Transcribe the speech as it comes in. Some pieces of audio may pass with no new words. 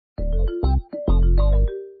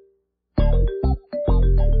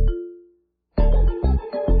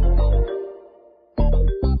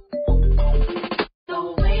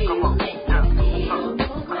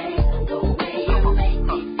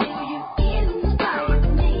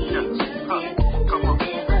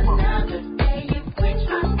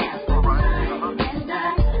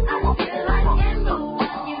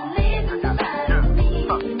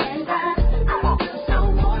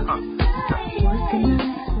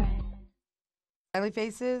Smiley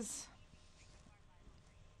faces.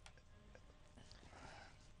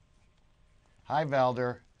 Hi,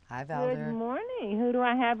 Valder. Hi, Good Valder. morning. Who do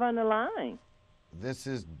I have on the line? This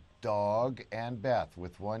is Dog and Beth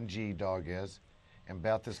with one G, Dog is, and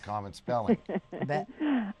Beth is common spelling. Bet.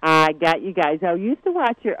 I got you guys. I used to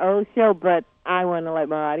watch your old show, but I want to let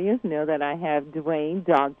my audience know that I have Dwayne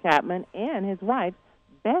Dog Chapman and his wife,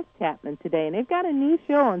 Beth Chapman, today, and they've got a new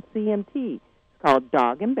show on CMT. It's called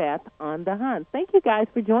Dog and Beth on the Hunt. Thank you guys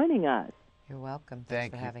for joining us. You're welcome.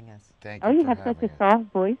 Thank Thanks for you. having us. Thank Oh, you you for have such having a us.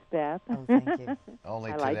 soft voice, Beth. Oh, thank you.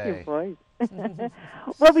 Only I today. like your voice.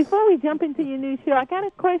 Well, before we jump into your new show, I got a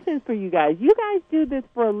question for you guys. You guys do this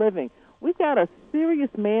for a living. We've got a serious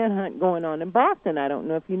manhunt going on in Boston. I don't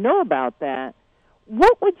know if you know about that.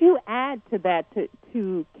 What would you add to that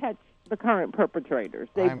to catch the current perpetrators?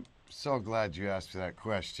 I'm so glad you asked that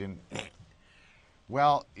question.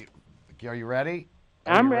 Well, are you ready?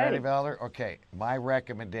 I'm you ready. Valder? Okay, my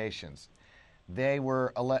recommendations. They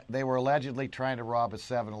were allegedly trying to rob a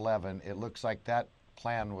 7-Eleven. It looks like that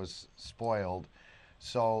plan was spoiled.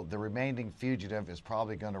 So the remaining fugitive is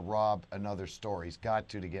probably going to rob another store. He's got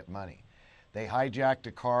to get money. They hijacked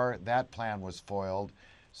a car. That plan was foiled.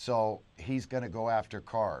 So he's going to go after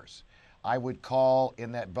cars. I would call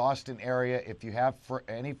in that Boston area if you have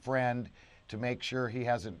any friend to make sure he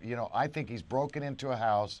hasn't, I think he's broken into a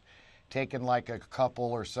house, taken like a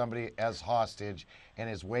couple or somebody as hostage, and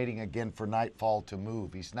is waiting again for nightfall to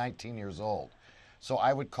move. He's 19 years old. So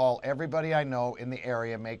I would call everybody I know in the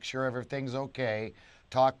area, make sure everything's okay,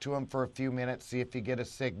 talk to him for a few minutes, see if you get a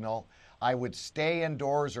signal. I would stay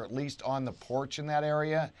indoors or at least on the porch in that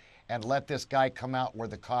area and let this guy come out where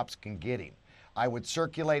the cops can get him. I would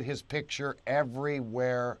circulate his picture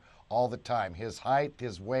everywhere all the time. His height,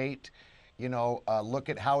 his weight, look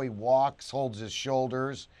at how he walks, holds his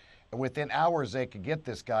shoulders. Within hours they could get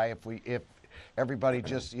this guy if everybody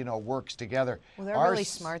just works together. Well, they're really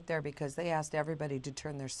smart there because they asked everybody to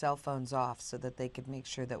turn their cell phones off so that they could make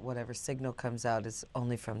sure that whatever signal comes out is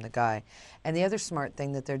only from the guy. And the other smart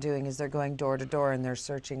thing that they're doing is they're going door to door and they're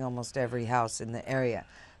searching almost every house in the area.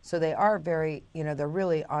 So they are very, they're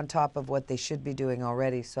really on top of what they should be doing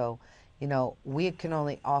already. So, we can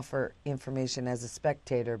only offer information as a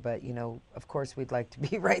spectator, but, of course we'd like to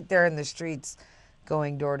be right there in the streets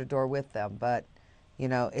going door to door with them. But,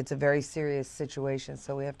 it's a very serious situation,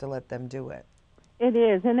 so we have to let them do it. It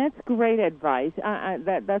is, and that's great advice.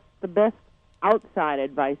 That's the best outside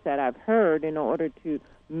advice that I've heard in order to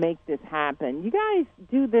make this happen. You guys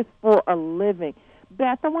do this for a living.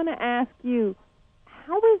 Beth, I want to ask you,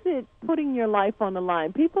 how is it putting your life on the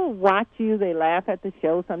line? People watch you, they laugh at the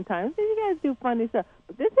show sometimes, and you guys do funny stuff,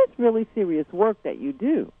 but this is really serious work that you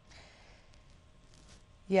do.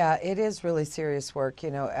 Yeah, it is really serious work.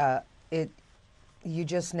 You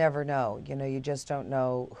just never know. You just don't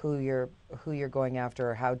know who you're going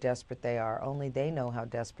after or how desperate they are. Only they know how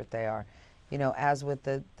desperate they are. As with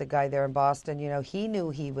the guy there in Boston, he knew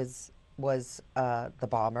he was the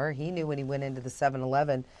bomber. He knew when he went into the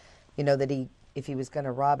 7-Eleven, that if he was going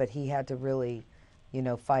to rob it, he had to really,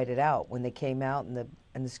 fight it out. When they came out and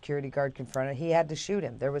the security guard confronted, he had to shoot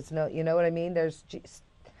him. There was no, you know what I mean? There's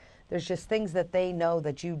just things that they know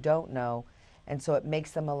that you don't know. And so it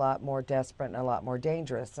makes them a lot more desperate and a lot more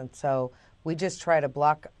dangerous. And so we just try to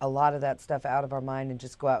block a lot of that stuff out of our mind and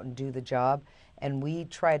just go out and do the job. And we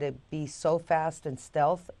try to be so fast and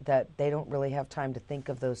stealth that they don't really have time to think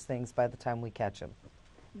of those things by the time we catch them.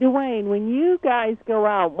 Dwayne, when you guys go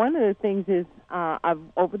out, one of the things is,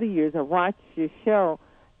 over the years, I've watched your show,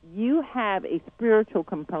 you have a spiritual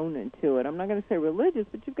component to it. I'm not going to say religious,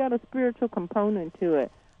 but you've got a spiritual component to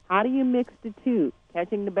it. How do you mix the two,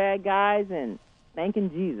 catching the bad guys and thanking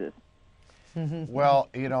Jesus? Well,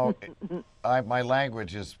 my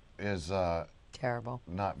language is terrible,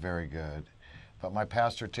 not very good. But my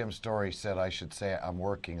pastor, Tim Story, said I should say I'm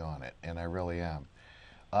working on it, and I really am.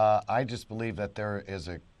 I just believe that there is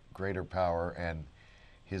a greater power, and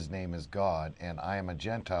his name is God, and I am a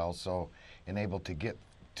Gentile, so be able to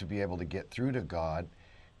get through to God,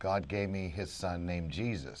 God gave me his son named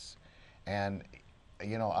Jesus. And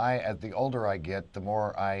as the older I get, the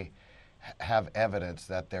more I have evidence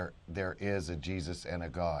that there is a Jesus and a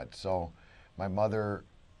God. So my mother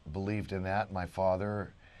believed in that, my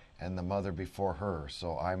father, and the mother before her.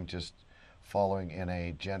 So I'm just following in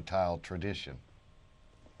a Gentile tradition.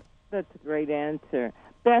 That's a great answer.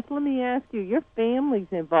 Beth, let me ask you, your family's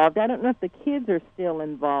involved. I don't know if the kids are still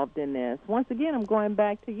involved in this. Once again, I'm going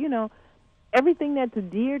back to, everything that's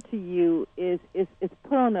dear to you is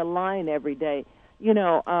put on the line every day. We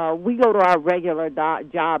go to our regular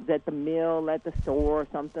jobs at the mill, at the store, or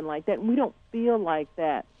something like that, and we don't feel like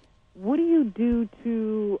that. what do you do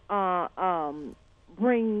to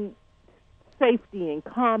bring safety and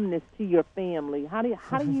calmness to your family? How do you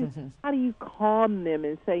how do you calm them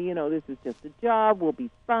and say, you know, this is just a job, we'll be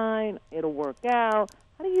fine, it'll work out?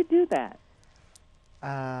 How do you do that?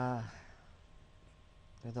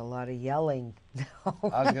 There's a lot of yelling.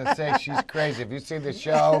 I was going to say, she's crazy. Have you seen the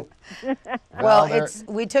show? Well, Valder?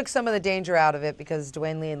 we took some of the danger out of it because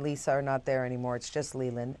Dwayne Lee and Lisa are not there anymore. It's just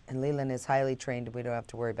Leland, and Leland is highly trained, and we don't have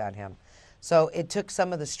to worry about him. So it took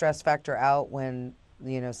some of the stress factor out when,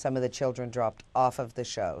 you know, some of the children dropped off of the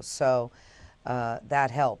show. So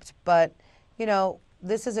that helped. But, you know,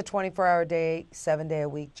 this is a 24-hour day,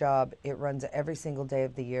 7-day-a-week job. It runs every single day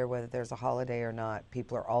of the year, whether there's a holiday or not.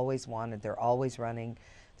 People are always wanted. They're always running.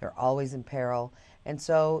 They're always in peril. And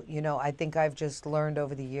so, you know, I think I've just learned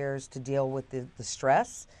over the years to deal with the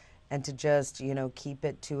stress and to just, you know, keep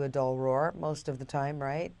it to a dull roar most of the time,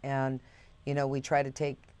 right? And, you know, we try to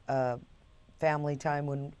take family time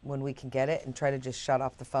when we can get it and try to just shut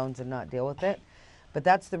off the phones and not deal with it. But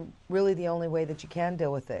that's really the only way that you can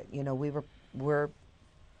deal with it. You know, we're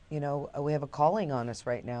you know, we have a calling on us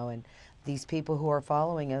right now, and these people who are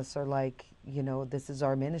following us are like, you know, this is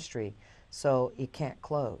our ministry. So it can't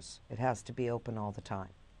close. It has to be open all the time.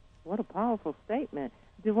 What a powerful statement.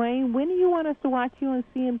 Dwayne, when do you want us to watch you on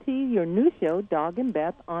CMT, your new show, Dog and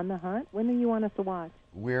Beth on the Hunt? When do you want us to watch?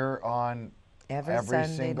 We're on every Sunday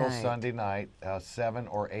single night. Sunday night, 7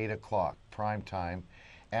 or 8 o'clock, prime time.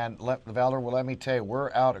 And Valder, well, let me tell you,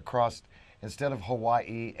 we're out across, instead of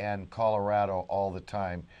Hawaii and Colorado all the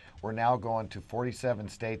time, we're now going to 47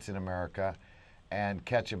 states in America and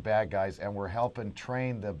catching bad guys, and we're helping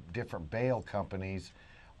train the different bail companies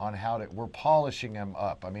on how to, we're polishing them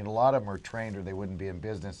up. I mean, a lot of them are trained or they wouldn't be in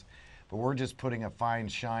business, but we're just putting a fine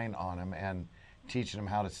shine on them and teaching them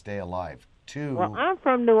how to stay alive. Well, I'm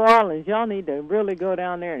from New Orleans. Y'all need to really go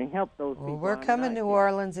down there and help those people. Well, we're coming to New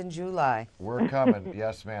Orleans in July. We're coming,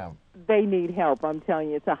 yes, ma'am. They need help. I'm telling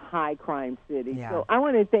you, it's a high crime city. Yeah. So I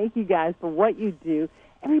want to thank you guys for what you do.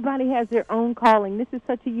 Everybody has their own calling. This is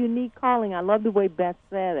such a unique calling. I love the way Beth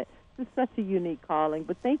said it. This is such a unique calling.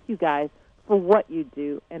 But thank you guys for what you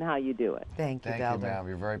do and how you do it. Thank you, Thank Valder. you, ma'am.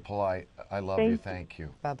 You're very polite. I love you. Thank you.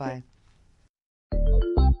 Bye-bye.